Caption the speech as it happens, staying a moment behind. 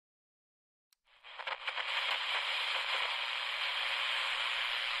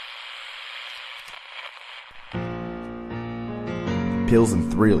pills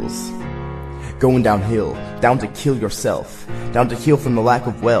and thrills. Going downhill, down to kill yourself, down to heal from the lack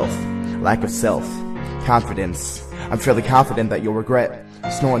of wealth, lack of self, confidence. I'm fairly confident that you'll regret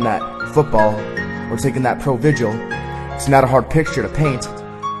snoring that football or taking that Provigil. It's not a hard picture to paint,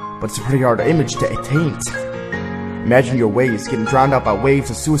 but it's a pretty hard image to taint. Imagine your ways getting drowned out by waves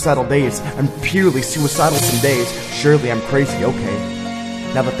of suicidal days. I'm purely suicidal some days. Surely I'm crazy, okay.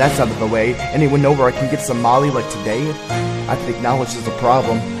 Now that that's out of the way, anyone know where I can get some Molly like today? I can acknowledge there's a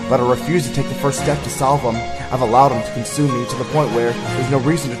problem, but I refuse to take the first step to solve them. I've allowed them to consume me to the point where there's no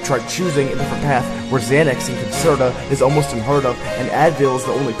reason to try choosing a different path, where Xanax and Concerta is almost unheard of, and Advil is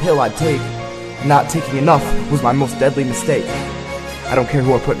the only pill I'd take. Not taking enough was my most deadly mistake. I don't care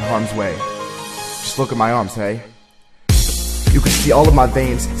who I put in harm's way. Just look at my arms, hey? You can see all of my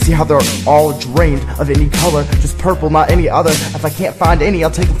veins, see how they're all drained of any color, just purple, not any other. If I can't find any,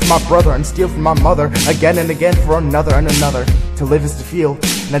 I'll take it from my brother and steal from my mother, again and again for another and another. To live is to feel,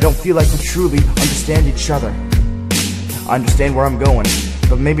 and I don't feel like we truly understand each other. I understand where I'm going,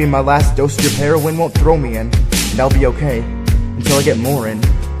 but maybe my last dose of your heroin won't throw me in, and I'll be okay, until I get more in.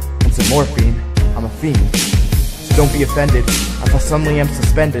 And some morphine, I'm a fiend. So don't be offended if I suddenly am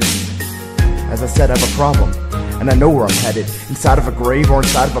suspended. As I said, I have a problem. And I know where I'm headed, inside of a grave or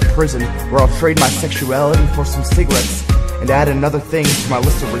inside of a prison, where I'll trade my sexuality for some cigarettes, and add another thing to my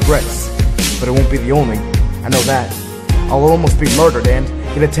list of regrets. But it won't be the only, I know that. I'll almost be murdered and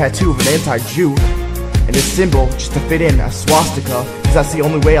get a tattoo of an anti-Jew, and a symbol just to fit in, a swastika, cause that's the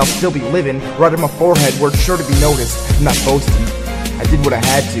only way I'll still be living, right on my forehead where it's sure to be noticed. I'm not boasting, I did what I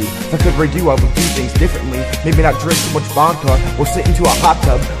had to. If I could redo, I would do things differently. Maybe not drink so much vodka, or sit into a hot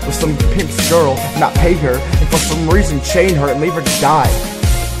tub with some pimp's girl, not pay her, and for some reason chain her and leave her to die.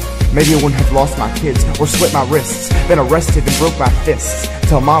 Maybe I wouldn't have lost my kids, or slit my wrists, been arrested and broke my fists.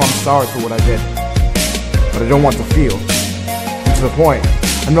 Tell mom I'm sorry for what I did, but I don't want to feel. And to the point,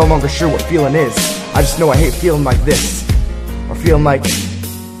 I'm no longer sure what feeling is. I just know I hate feeling like this, or feeling like,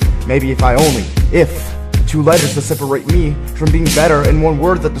 maybe if I only, if. Two letters that separate me from being better, and one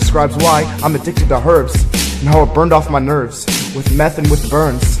word that describes why I'm addicted to herbs, and how it burned off my nerves, with meth and with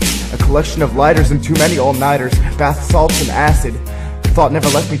burns. A collection of lighters and too many all-nighters, bath salts and acid. Thought never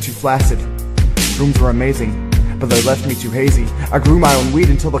left me too flaccid. Rooms were amazing, but they left me too hazy. I grew my own weed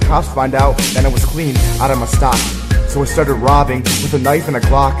until the cops find out, then it was clean, out of my stock. So I started robbing, with a knife and a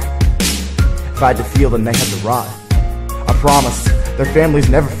Glock. If I had to feel, then they had to rot. I promise. Their families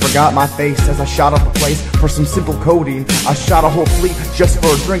never forgot my face as I shot up a place for some simple codeine. I shot a whole fleet just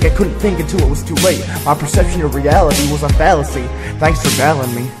for a drink. I couldn't think until it was too late. My perception of reality was a fallacy. Thanks for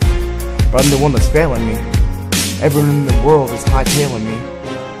bailing me, but I'm the one that's failing me. Everyone in the world is hightailing me.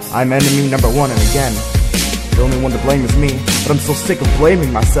 I'm enemy number one, and again, the only one to blame is me. But I'm so sick of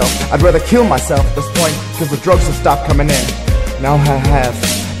blaming myself. I'd rather kill myself at this point, because the drugs have stopped coming in. Now I have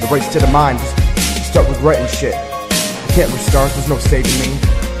the right state of mind to start regretting shit. Can't restart, there's no saving me.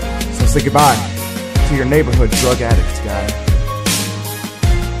 So say goodbye to your neighborhood drug addict guy.